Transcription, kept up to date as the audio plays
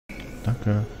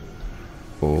Danke.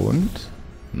 Und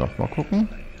nochmal gucken.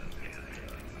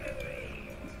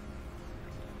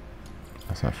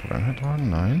 Wasser in der Vergangenheit tragen?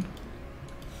 Nein.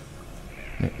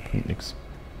 Ne, bringt nichts.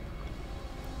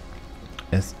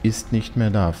 Es ist nicht mehr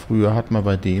da. Früher hat man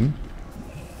bei dem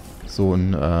so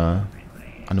einen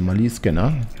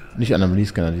Anomaliescanner. Nicht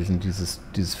Anomaliescanner,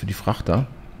 dieses für die Frachter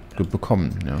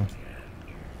bekommen, ja.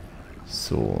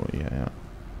 So, ja.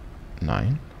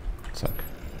 Nein. Zack.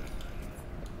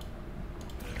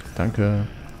 Danke.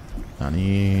 Na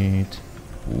nicht.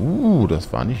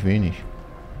 Das war nicht wenig.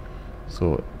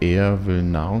 So, er will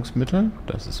Nahrungsmittel.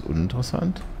 Das ist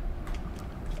uninteressant.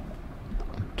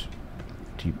 Und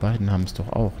die beiden haben es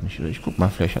doch auch nicht. Ich guck mal,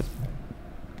 vielleicht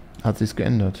hat sich's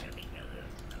geändert.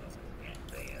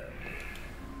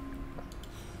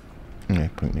 Ne,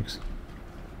 bringt nichts.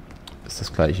 Ist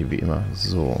das gleiche wie immer.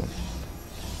 So.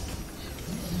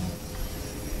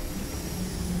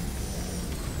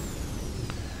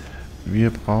 Wir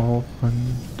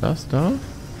brauchen das da.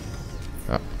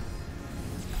 Ja.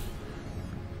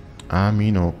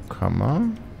 Aminokammer.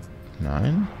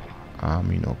 Nein.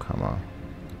 Aminokammer.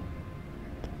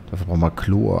 Dafür brauchen wir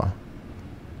Chlor.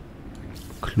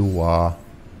 Chlor.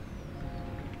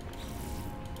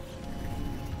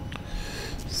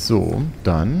 So,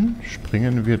 dann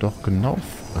springen wir doch genau...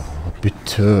 Oh,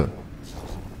 bitte.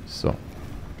 So.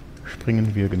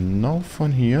 Springen wir genau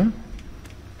von hier.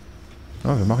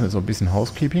 Ja, wir machen jetzt noch ein bisschen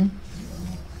Housekeeping.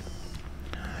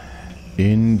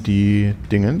 In die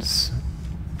Dingens.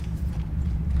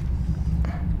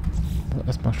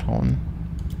 Erstmal schauen.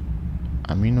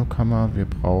 Aminokammer. Wir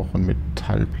brauchen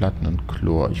Metallplatten und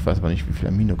Chlor. Ich weiß aber nicht, wie viel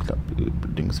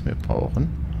Amino-Dings wir brauchen.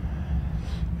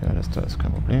 Ja, das da ist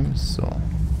kein Problem. So.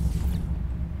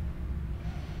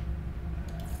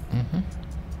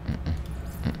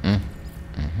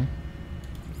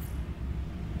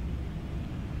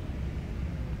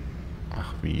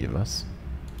 Ach, wie, was?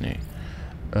 Nee.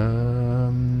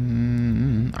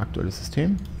 Aktuelles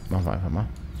System. Machen wir einfach mal.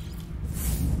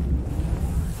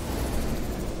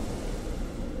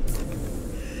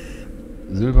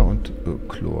 Silber und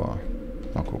Chlor.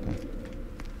 Mal gucken.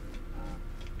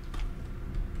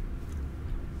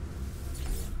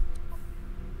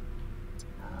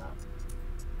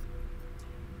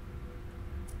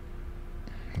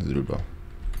 Silber.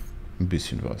 Ein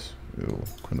bisschen was. Jo,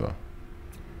 können wir.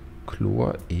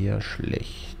 Chlor eher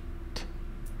schlecht.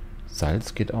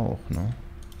 Salz geht auch, ne?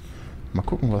 Mal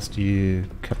gucken, was die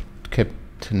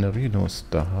Captainerinos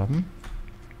da haben.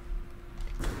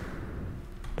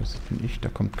 Das bin ich, da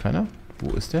kommt keiner.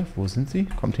 Wo ist der? Wo sind sie?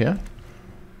 Kommt her.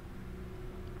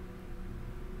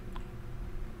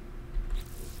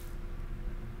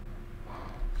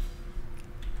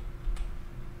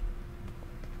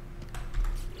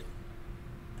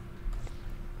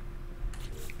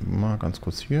 Mal ganz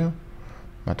kurz hier.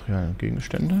 Material und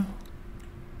Gegenstände.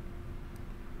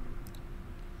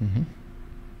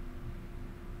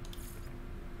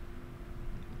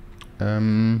 Ja,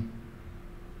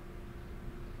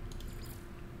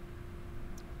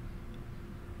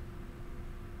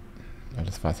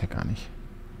 das war es ja gar nicht.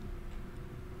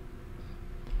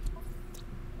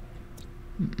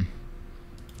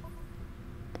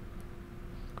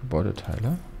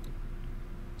 Gebäudeteile.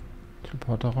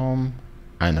 Teleporterraum.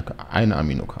 Eine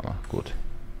Aminokammer. Gut.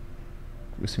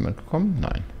 Ist jemand gekommen?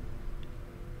 Nein.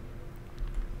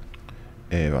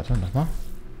 Warte, nochmal.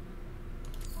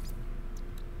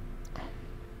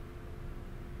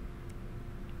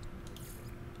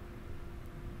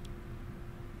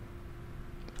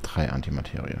 Drei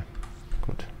Antimaterie.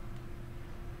 Gut.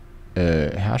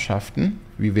 Herrschaften,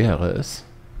 wie wäre es?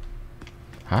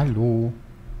 Hallo.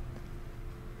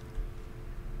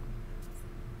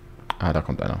 Ah, da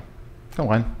kommt einer. Komm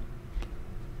rein.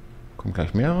 Kommen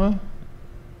gleich mehrere.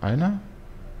 Einer.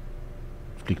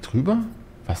 Fliegt rüber.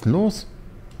 Was ist denn los?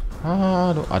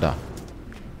 Hallo. Ah, da.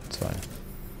 Zwei.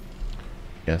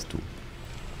 Erst du.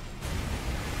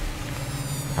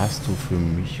 Hast du für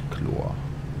mich Chlor?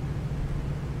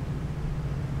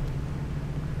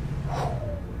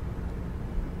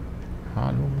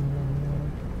 Hallo.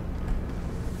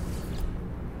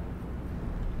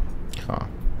 Klar.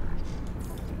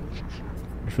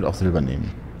 Ich würde auch Silber nehmen.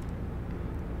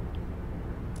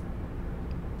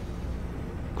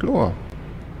 Chlor.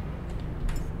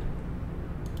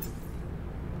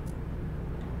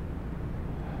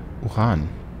 Uran.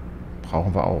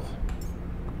 Brauchen wir auch.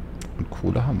 Und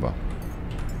Kohle haben wir.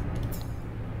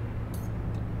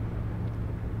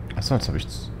 Achso, jetzt habe ich...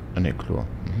 Ah, ne, Chlor.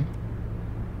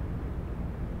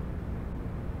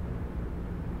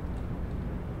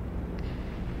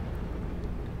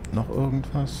 Noch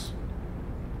irgendwas?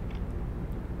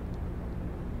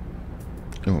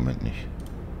 Im Moment nicht.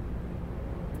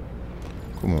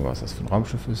 Gucken wir mal, was das für ein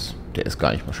Raumschiff ist. Der ist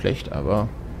gar nicht mal schlecht, aber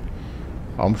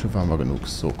Raumschiffe haben wir genug.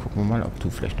 So, gucken wir mal, ob du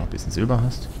vielleicht noch ein bisschen Silber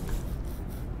hast.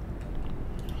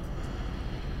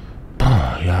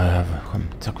 Boah, ja, komm,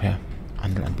 zack, her.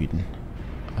 Handel anbieten.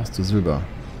 Hast du Silber?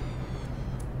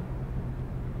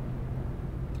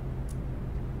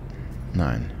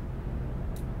 Nein.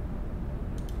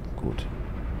 Gut.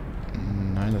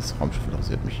 Nein, das Raumschiff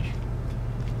interessiert mich nicht.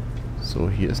 So,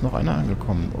 hier ist noch einer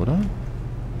angekommen, oder?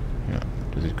 Ja,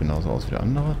 der sieht genauso aus wie der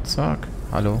andere. Zack.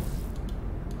 Hallo.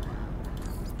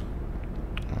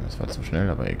 Das war zu schnell,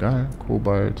 aber egal.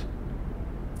 Kobalt,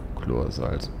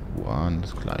 Chlorsalz, Uran,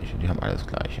 das gleiche. Die haben alles das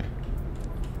gleiche.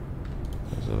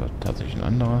 Also tatsächlich ein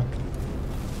anderer.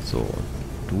 So,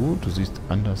 du siehst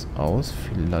anders aus.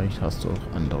 Vielleicht hast du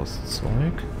auch anderes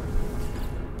Zeug.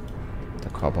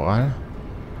 Der Korporal.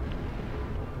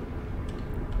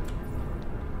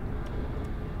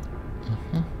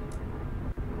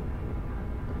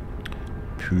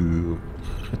 Pyrit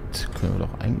können wir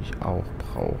doch eigentlich auch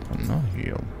brauchen, ne?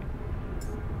 Hier.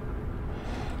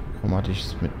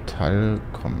 Chromatisches Metall,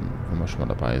 komm, wenn wir schon mal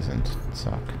dabei sind.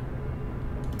 Zack.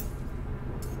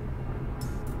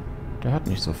 Der hat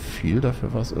nicht so viel,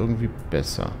 dafür war es irgendwie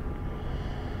besser.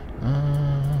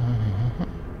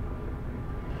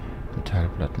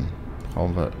 Metallplatten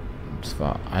brauchen wir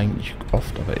zwar eigentlich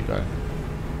oft, aber egal.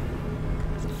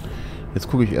 Jetzt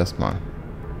gucke ich erstmal.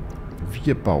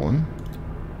 Wir bauen.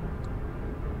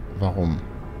 Warum?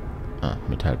 Ah,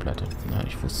 Metallplatte. Na,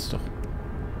 ich wusste es doch.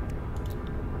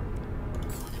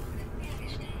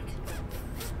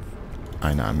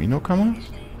 Eine Aminokammer.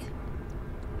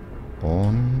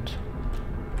 Und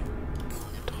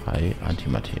 3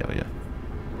 Antimaterie.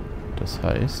 Das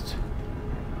heißt,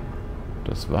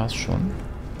 das war's schon.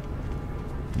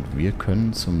 Und wir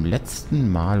können zum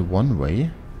letzten Mal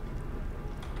One-Way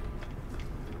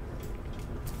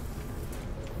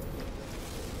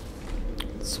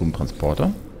zum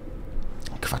Transporter.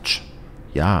 Quatsch.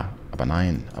 Ja, aber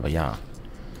nein, aber ja.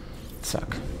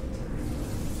 Zack.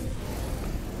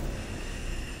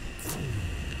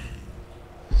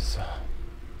 So.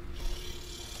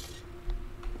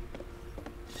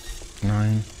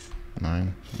 Nein,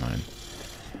 nein, nein.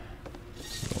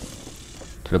 So.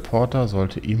 Teleporter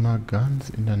sollte immer ganz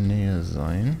in der Nähe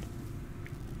sein.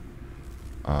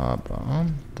 Aber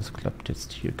das klappt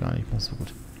jetzt hier gar nicht mehr so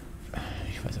gut.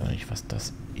 Ich weiß aber nicht, was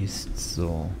das ist.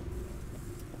 So.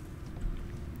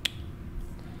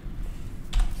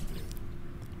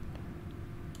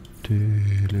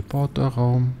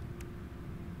 Teleporterraum.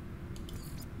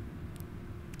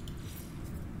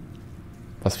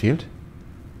 Was fehlt?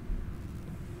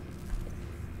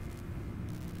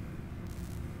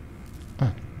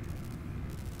 Ah.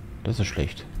 Das ist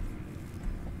schlecht.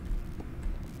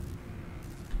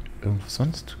 Irgendwas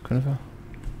sonst? Können wir?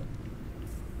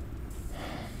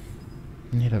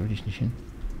 Nee, da will ich nicht hin.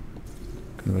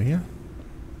 Können wir hier?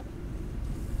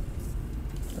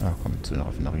 Ah, komm, zu den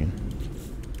Raffinerien.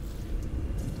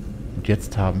 Und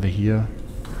jetzt haben wir hier...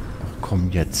 Ach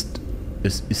komm, jetzt.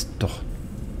 Es ist doch...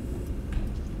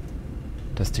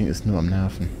 Das Ding ist nur am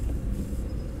Nerven.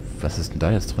 Was ist denn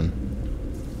da jetzt drin?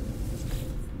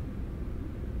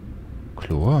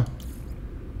 Chlor?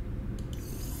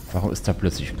 Warum ist da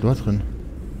plötzlich Chlor drin?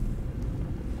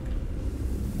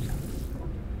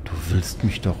 Du willst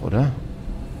mich doch, oder?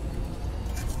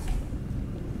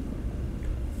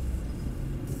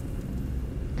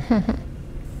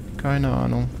 Keine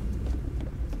Ahnung.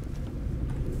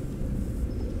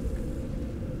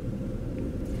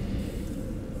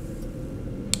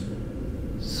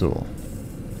 So.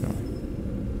 Ja.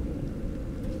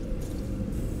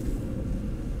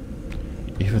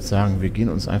 Ich würde sagen, wir gehen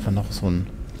uns einfach noch so ein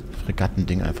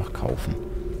Fregattending einfach kaufen.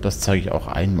 Das zeige ich auch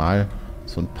einmal.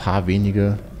 So ein paar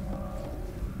wenige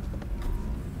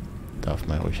darf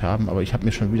man ruhig haben. Aber ich habe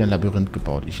mir schon wieder ein Labyrinth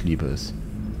gebaut. Ich liebe es.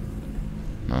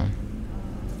 Na.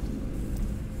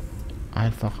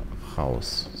 Einfach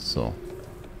raus. So.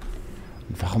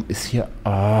 Und warum ist hier...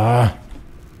 Ah,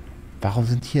 warum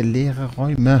sind hier leere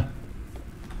Räume?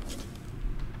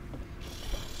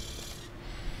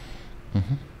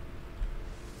 Mhm.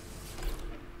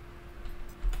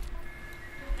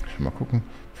 Mal gucken,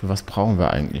 für was brauchen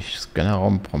wir eigentlich?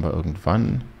 Scannerraum brauchen wir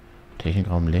irgendwann.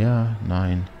 Technikraum leer?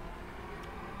 Nein.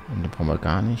 Und den brauchen wir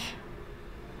gar nicht.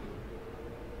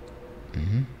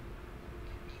 Mhm.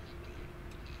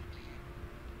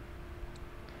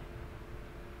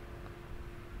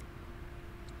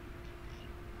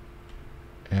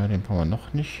 Ja, den brauchen wir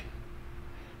noch nicht.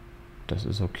 Das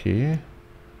ist okay.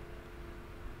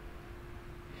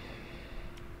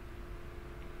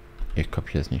 Ich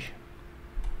kapiere es nicht.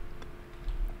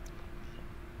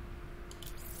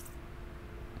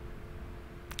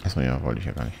 Achso, ja, wollte ich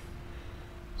ja gar nicht.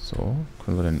 So,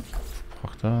 können wir den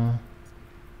Frachter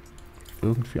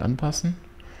irgendwie anpassen?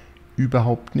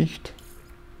 Überhaupt nicht.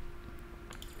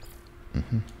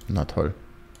 Mhm, na toll.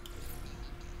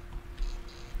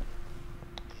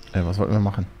 Was wollten wir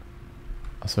machen?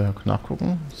 Achso, ja,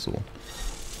 nachgucken. So,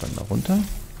 dann da runter.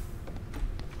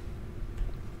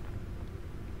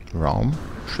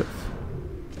 Raumschiff.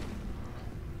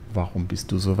 Warum bist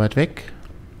du so weit weg?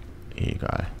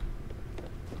 Egal.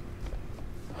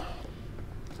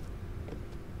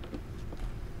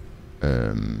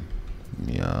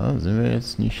 Ja, sind wir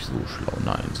jetzt nicht so schlau.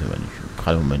 Nein, sind wir nicht.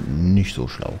 Gerade im Moment nicht so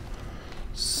schlau.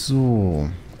 So.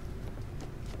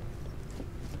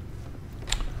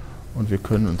 Und wir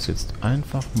können uns jetzt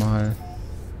einfach mal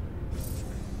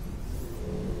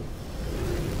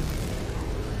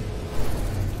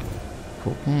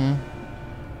gucken.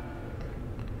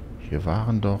 Hier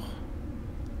waren doch...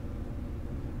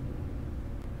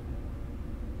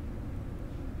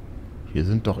 Hier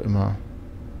sind doch immer...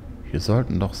 Hier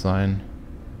sollten doch sein...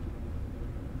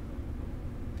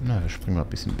 Na, wir springen mal ein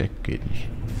bisschen weg. Geht nicht.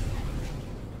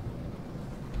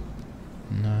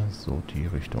 Na, so die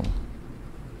Richtung.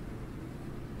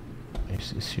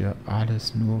 Es ist hier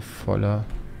alles nur voller...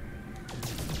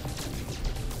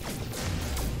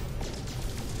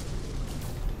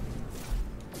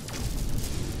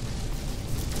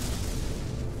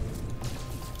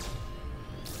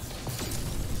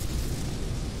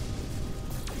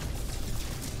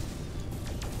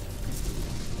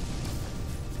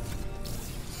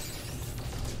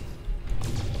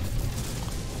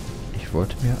 Ich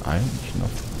wollte mir eigentlich noch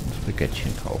ein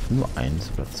Fregattchen kaufen. Nur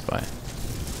eins oder zwei.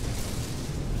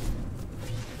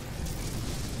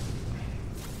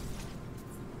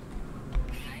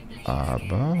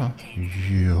 Aber...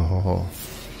 Ja...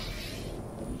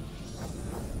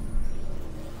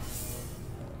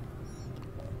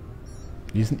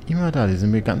 Die sind immer da. Die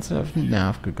sind mir ganz auf den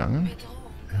Nerv gegangen.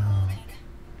 Ja.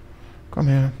 Komm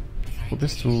her. Wo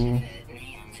bist du?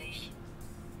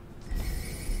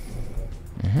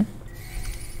 Mhm.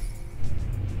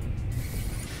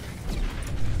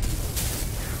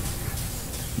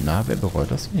 Na, wer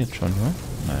bereut das denn jetzt schon, ne?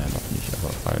 Naja, noch nicht,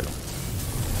 aber bald.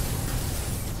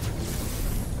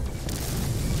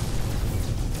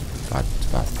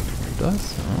 Was tut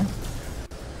das? Ja?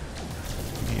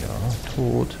 Ja,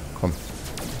 tot. Komm.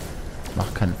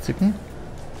 Mach keine Zicken.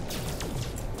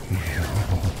 Ja.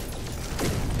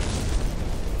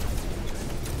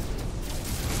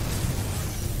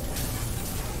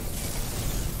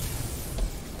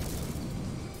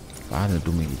 War eine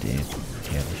dumme Idee.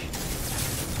 Ehrlich.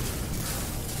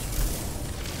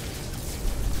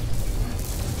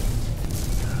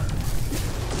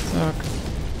 Zack.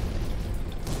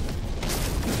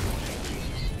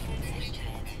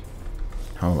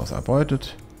 Haben wir was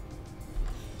erbeutet.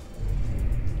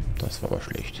 Das war aber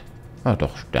schlecht. Ah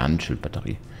doch,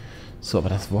 Sternenschildbatterie. So, aber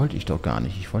das wollte ich doch gar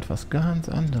nicht. Ich wollte was ganz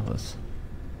anderes.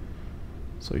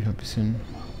 Soll ich ein bisschen...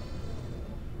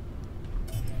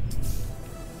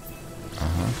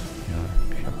 Aha,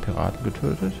 ja. Ich habe Piraten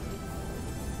getötet.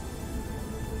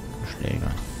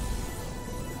 Schläger.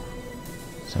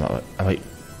 Sag mal, aber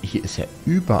hier ist ja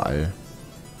überall.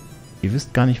 Ihr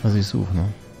wisst gar nicht, was ich suche,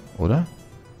 ne? Oder?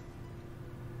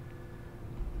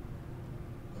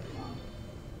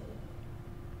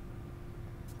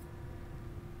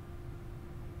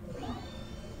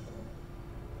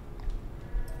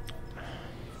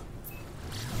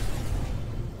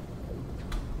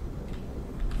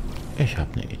 Ich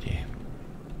habe eine Idee.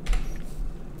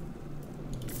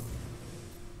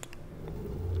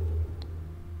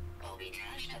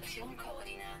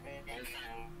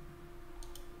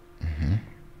 Mhm.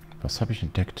 Was habe ich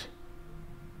entdeckt?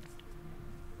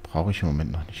 Brauche ich im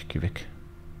Moment noch nicht. Geh weg.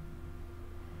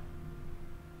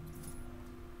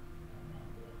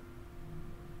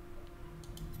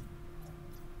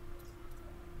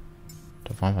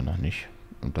 Da waren wir noch nicht.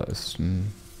 Und da ist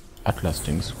ein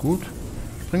Atlas-Dings. Gut.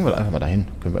 Bringen wir einfach mal dahin.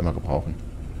 Können wir immer gebrauchen.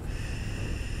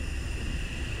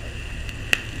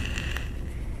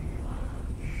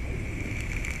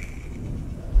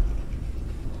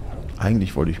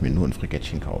 Eigentlich wollte ich mir nur ein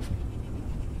Fregattchen kaufen.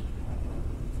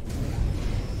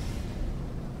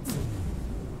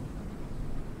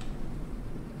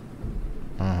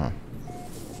 Aha.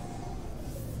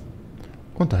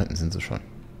 Und da hinten sind sie schon.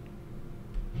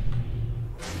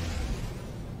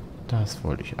 Das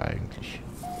wollte ich eigentlich.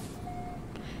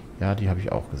 Ja, die habe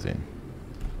ich auch gesehen.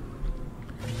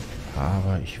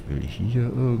 Aber ich will hier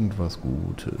irgendwas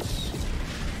Gutes.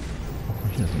 Oh,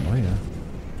 hier ist eine neue.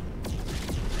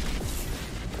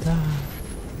 Da.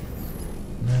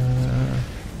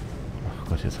 Ach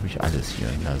Gott. gesagt, jetzt habe ich alles hier.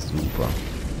 Na super.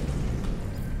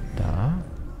 Da.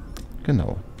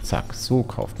 Genau. Zack, so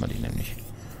kauft man die nämlich.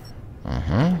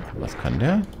 Aha, was kann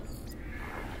der?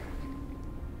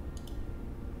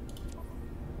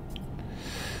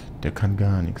 Der kann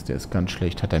gar nichts, der ist ganz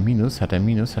schlecht. Hat er Minus? Hat er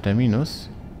Minus? Hat er Minus?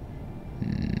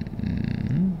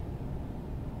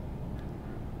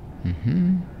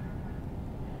 Mhm.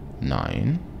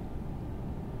 Nein.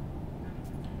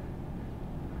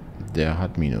 Der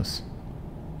hat Minus.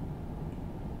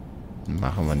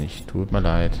 Machen wir nicht. Tut mir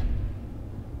leid.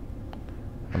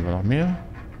 Haben wir noch mehr?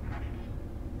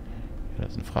 Da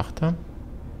ist ein Frachter.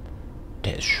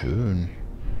 Der ist schön.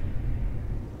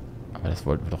 Aber das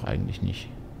wollten wir doch eigentlich nicht.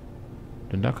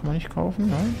 Denn da kann man nicht kaufen,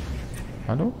 nein?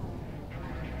 Hallo?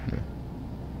 Nö.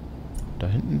 Da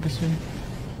hinten ein bisschen.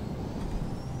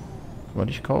 Kann man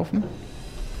nicht kaufen?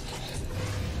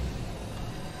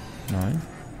 Nein.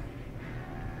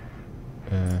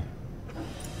 Ne,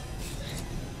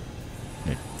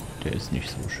 der ist nicht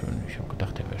so schön. Ich habe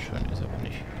gedacht, der wäre schön, ist aber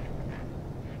nicht.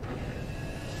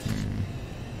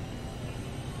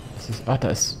 Das ist. Ah, da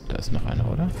ist noch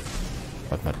einer, oder?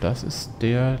 Warte mal, das ist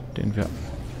der, den wir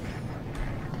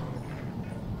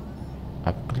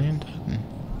abgelehnt hatten.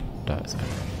 Da ist einer.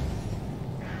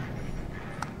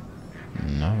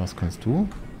 Na, was kannst du?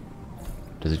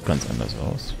 Der sieht ganz anders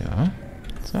aus, ja.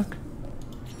 Zack.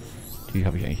 Die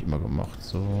habe ich eigentlich immer gemacht.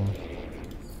 So.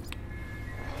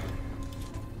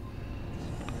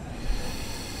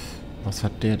 Was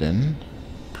hat der denn?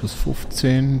 Plus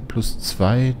 15, plus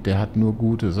 2. Der hat nur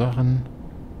gute Sachen.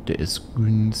 Der ist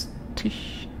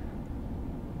günstig.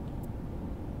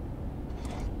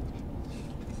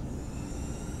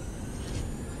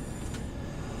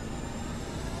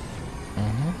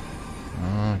 Aha.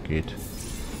 Ah, geht.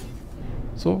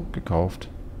 So, gekauft.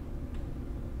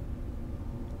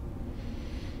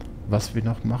 Was wir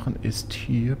noch machen, ist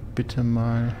hier bitte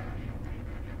mal...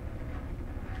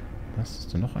 Was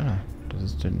ist denn noch einer? Das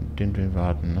ist den wir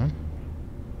warten, ne?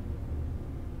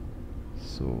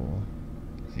 So.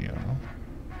 Ja.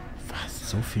 Was?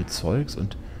 So viel Zeugs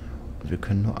und wir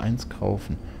können nur eins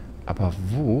kaufen. Aber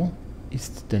wo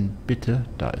ist denn bitte...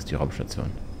 Da ist die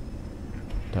Raumstation.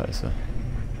 Da ist sie.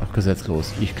 Ach,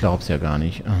 gesetzlos. Ich glaub's ja gar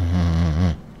nicht.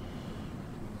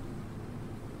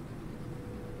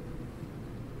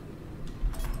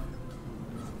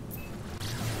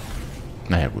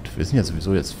 Naja gut, wir sind ja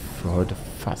sowieso jetzt für heute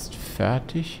fast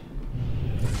fertig.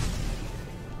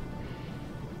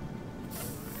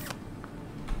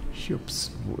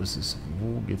 Ups, wo ist es?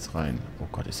 Wo geht's rein? Oh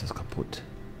Gott, ist das kaputt.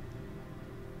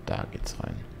 Da geht's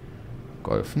rein.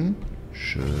 Golfen.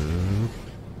 Schön.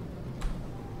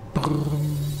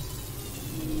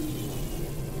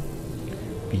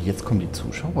 Wie, jetzt kommen die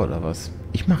Zuschauer oder was?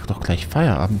 Ich mach doch gleich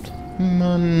Feierabend.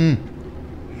 Mann.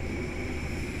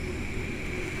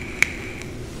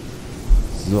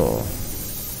 So.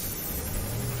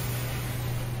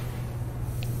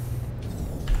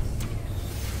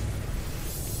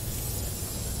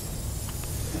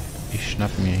 Ich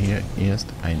schnapp mir hier erst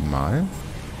einmal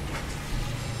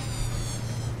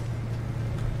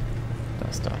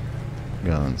das da.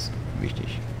 Ganz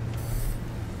wichtig.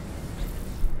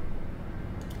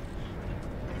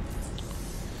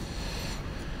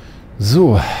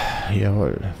 So,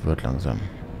 jawohl, wird langsam.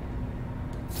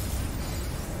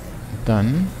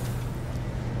 Dann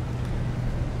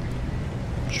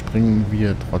springen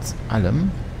wir trotz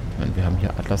allem. Wir haben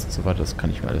hier Atlas und so weiter, das kann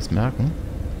ich mir alles merken.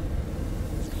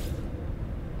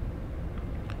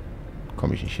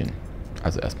 Komme ich nicht hin.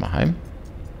 Also erstmal heim.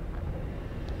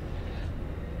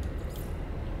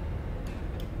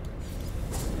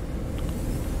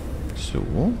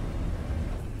 So.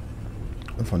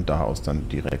 Und von da aus dann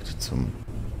direkt zum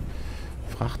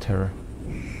Frachter.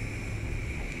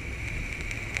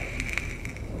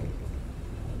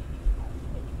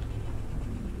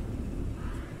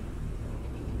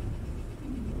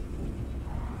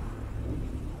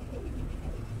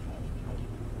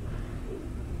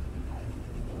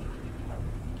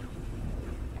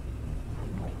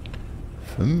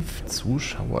 Fünf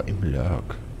Zuschauer im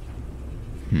Lurk.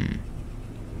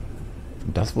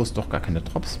 Und das, wo es doch gar keine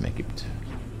Drops mehr gibt.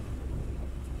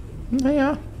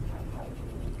 Naja.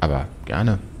 Aber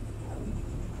gerne.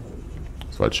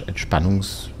 So als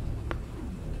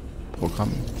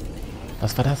Entspannungsprogramm.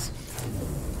 Was war das?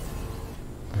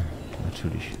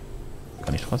 Natürlich.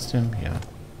 Kann ich trotzdem? Ja.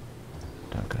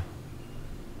 Danke.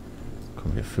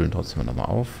 Komm, wir füllen trotzdem nochmal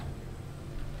auf.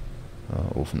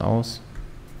 Ofen aus.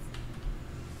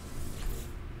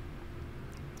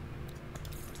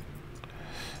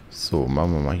 So,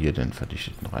 machen wir mal hier den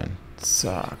Verdichteten rein.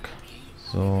 Zack.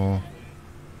 So.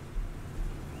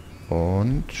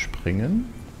 Und springen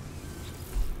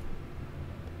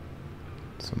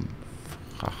zum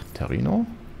Frachtterrino.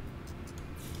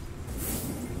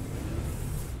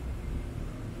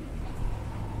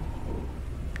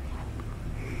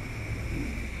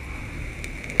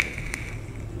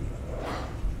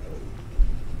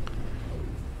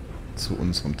 Zu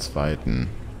unserem zweiten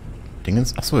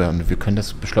Dingens. Achso, ja, und wir können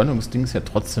das Beschleunigungsdings ja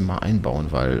trotzdem mal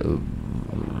einbauen, weil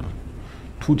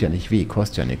tut ja nicht weh,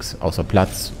 kostet ja nichts, außer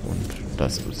Platz. Und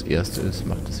das erste ist,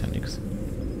 macht es ja nichts.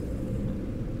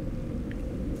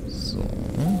 So.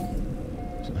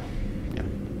 So. Ja,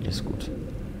 ist gut.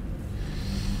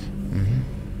 Mhm.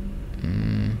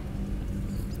 Mhm.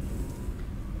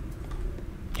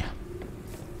 Ja.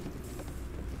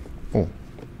 Oh.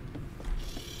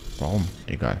 Warum?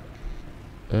 Egal.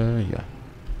 Ja.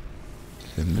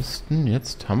 Wir müssten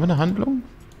jetzt... Haben wir eine Handlung?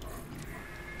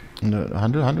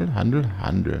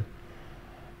 Handel.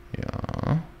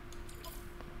 Ja.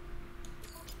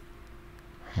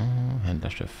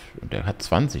 Händlerchef. Und der hat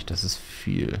 20, das ist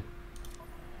viel.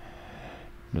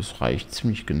 Das reicht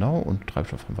ziemlich genau. Und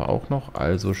Treibstoff haben wir auch noch.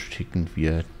 Also schicken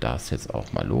wir das jetzt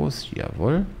auch mal los.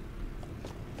 Jawohl.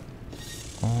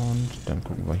 Und dann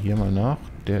gucken wir hier mal nach.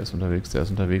 Der ist unterwegs, der ist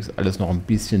unterwegs. Alles noch ein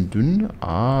bisschen dünn,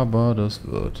 aber das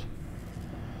wird.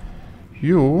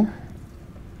 Jo.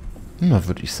 Na,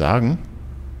 würde ich sagen.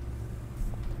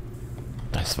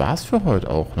 Das war's für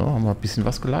heute auch, ne? Haben wir ein bisschen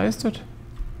was geleistet.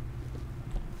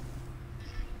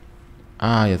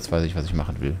 Ah, jetzt weiß ich, was ich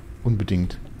machen will.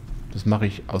 Unbedingt. Das mache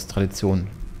ich aus Tradition.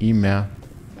 Immer.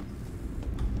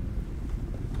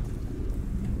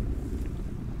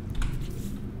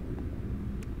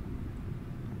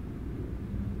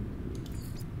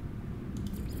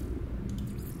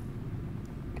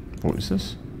 Wo ist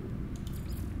es?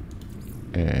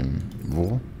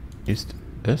 Wo ist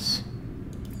es?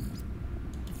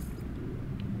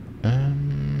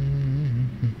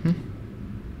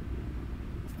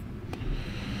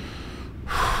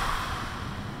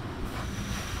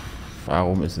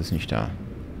 Warum ist es nicht da?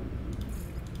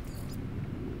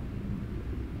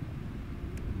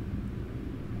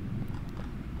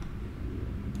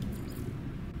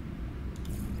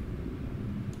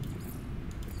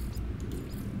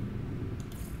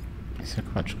 Ist ja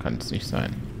Quatsch, kann es nicht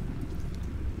sein.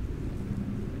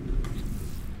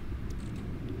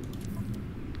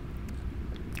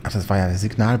 Ach, das war ja der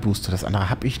Signalbooster. Das andere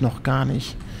habe ich noch gar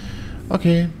nicht.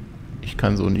 Okay. Ich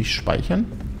kann so nicht speichern.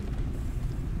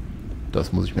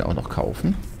 Das muss ich mir auch noch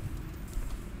kaufen.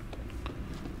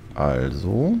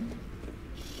 Also.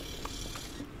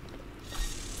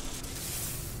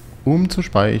 Um zu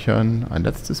speichern. Ein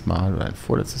letztes Mal oder ein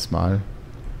vorletztes Mal.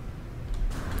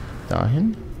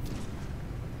 Dahin.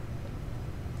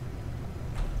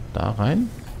 Da rein.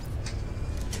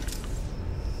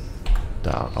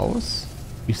 Da raus.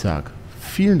 Ich sag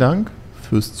vielen Dank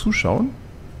fürs Zuschauen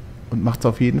und macht's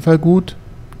auf jeden Fall gut.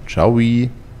 Ciao.